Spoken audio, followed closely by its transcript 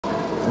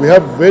we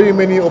have very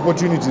many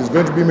opportunities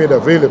going to be made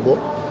available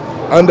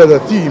under the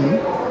theme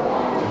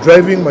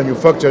driving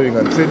manufacturing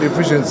and trade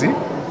efficiency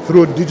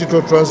through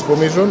digital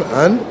transformation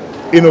and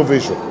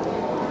innovation.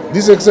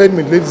 This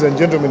excitement, ladies and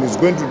gentlemen, is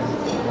going to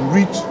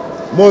reach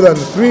more than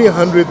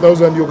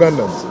 300,000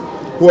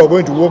 Ugandans who are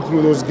going to walk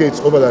through those gates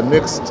over the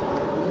next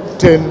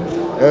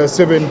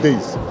 7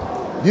 days.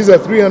 These are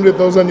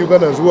 300,000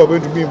 Ugandans who are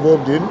going to be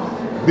involved in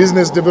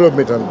business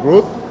development and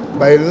growth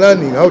by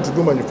learning how to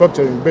do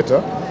manufacturing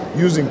better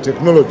using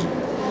technology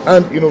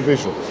and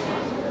innovation.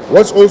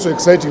 What's also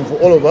exciting for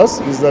all of us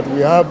is that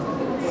we have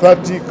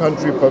 30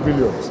 country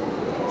pavilions.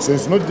 So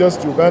it's not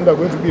just Uganda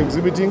going to be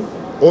exhibiting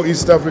or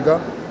East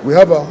Africa. We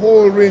have a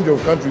whole range of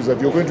countries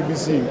that you're going to be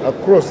seeing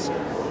across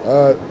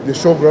the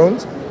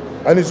showgrounds,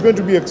 and it's going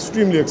to be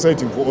extremely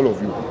exciting for all of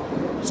you.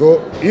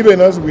 So even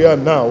as we are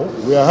now,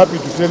 we are happy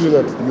to tell you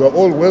that you are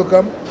all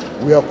welcome.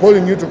 We are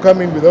calling you to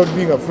come in without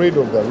being afraid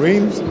of the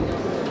rains.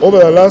 Over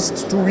the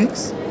last 2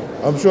 weeks,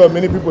 I'm sure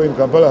many people in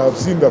Kampala have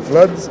seen the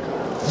floods.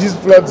 These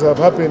floods have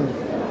happened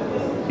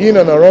in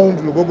and around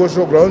Lugogo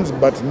showgrounds,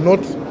 but not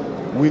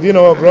within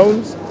our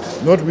grounds,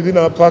 not within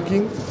our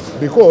parking,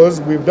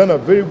 because we've done a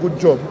very good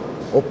job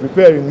of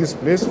preparing this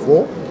place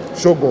for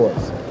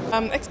showgoers.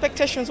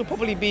 Expectations will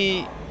probably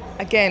be,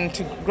 again,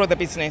 to grow the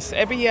business.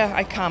 Every year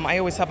I come, I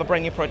always have a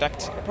brand new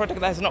product, a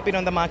product that has not been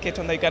on the market,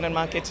 on the Ugandan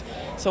market.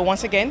 So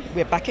once again,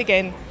 we're back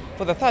again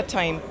for the third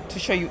time to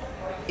show you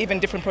even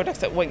different products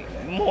that were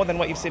more than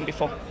what you've seen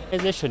before. The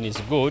organization is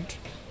good,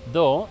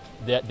 though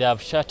they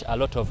have shut a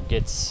lot of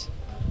gates.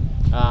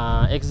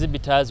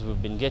 Exhibitors,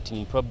 we've been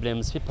getting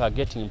problems. People are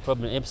getting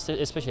problems,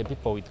 especially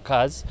people with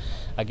cars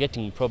are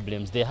getting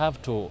problems. They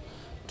have to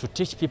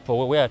teach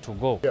people where to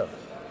go. Yeah.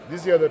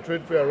 This year the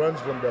trade fair runs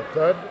from the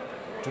 3rd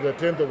to the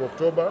 10th of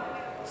October.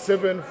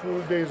 7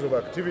 full days of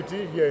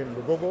activity here in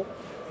Lugogo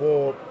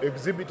for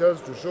exhibitors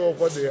to show off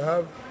what they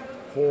have,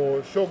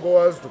 for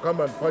showgoers to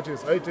come and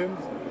purchase items,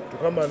 to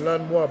come and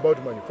learn more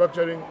about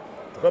manufacturing,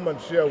 to come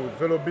and share with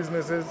fellow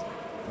businesses.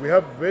 We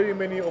have very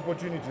many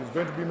opportunities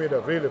going to be made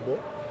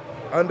available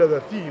under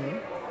the theme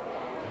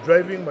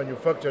driving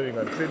manufacturing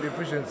and trade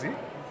efficiency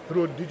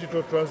through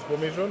digital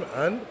transformation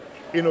and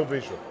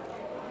innovation.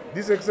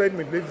 This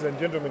excitement, ladies and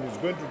gentlemen, is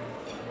going to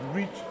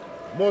reach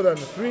more than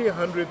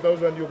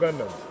 300,000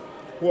 Ugandans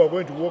who are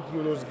going to walk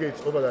through those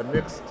gates over the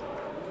next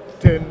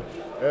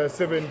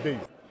 7 days.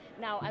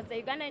 Now, as the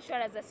Uganda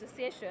Insurers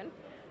Association,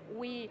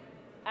 we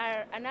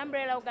are an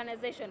umbrella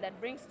organization that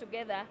brings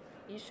together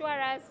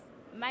insurers,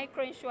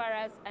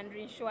 micro-insurers, and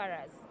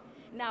reinsurers.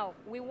 Now,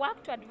 we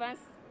work to advance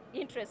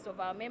interests of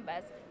our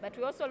members, but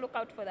we also look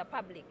out for the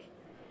public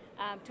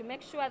to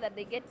make sure that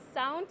they get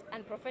sound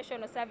and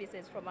professional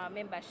services from our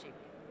membership.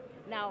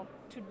 Now,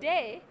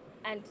 today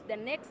and the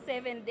next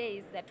 7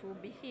 days that we'll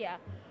be here,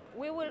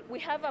 we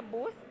have a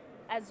booth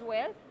as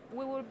well.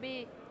 We will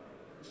be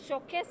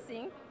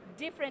showcasing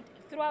different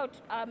throughout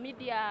our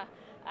media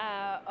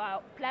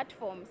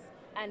platforms,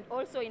 and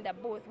also in the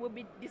booth we'll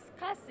be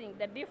discussing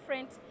the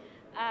different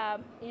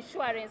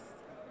insurance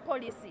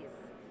policies,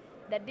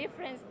 the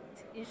different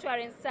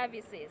insurance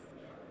services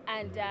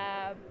and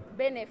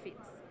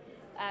benefits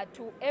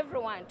to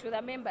everyone, to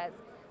the members.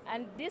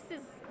 And this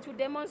is to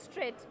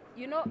demonstrate,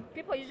 you know,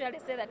 people usually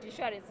say that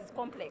insurance is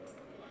complex,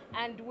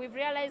 and we've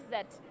realized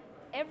that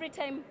every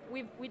time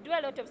we do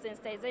a lot of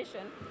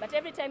sensitization, but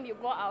every time you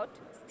go out,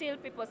 still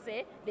people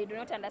say they do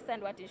not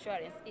understand what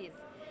insurance is.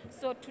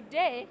 So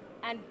today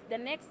and the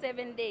next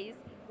 7 days,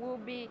 we'll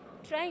be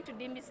trying to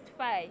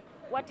demystify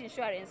what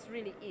insurance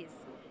really is.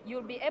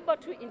 You'll be able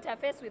to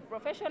interface with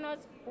professionals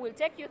who will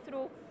take you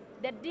through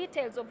the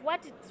details of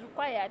what is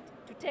required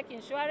to take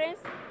insurance.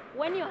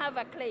 When you have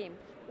a claim,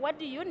 what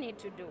do you need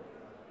to do?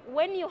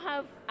 When you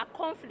have a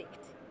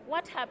conflict,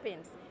 what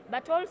happens?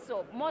 But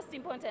also, most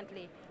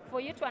importantly,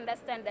 for you to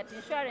understand that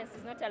insurance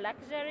is not a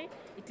luxury,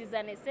 it is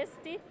a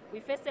necessity. We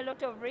face a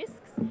lot of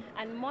risks,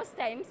 and most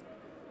times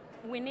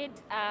we need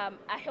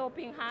a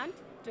helping hand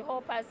to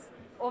help us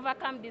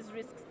overcome these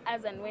risks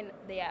as and when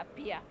they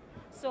appear.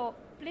 So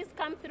please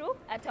come through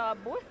at our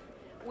booth.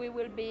 We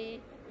will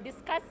be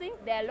discussing,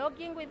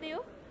 dialoguing with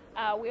you.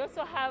 We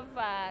also have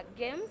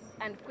games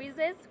and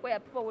quizzes where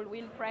people will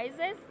win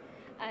prizes,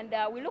 and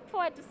we look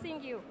forward to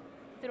seeing you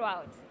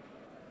throughout.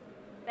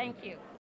 Thank you.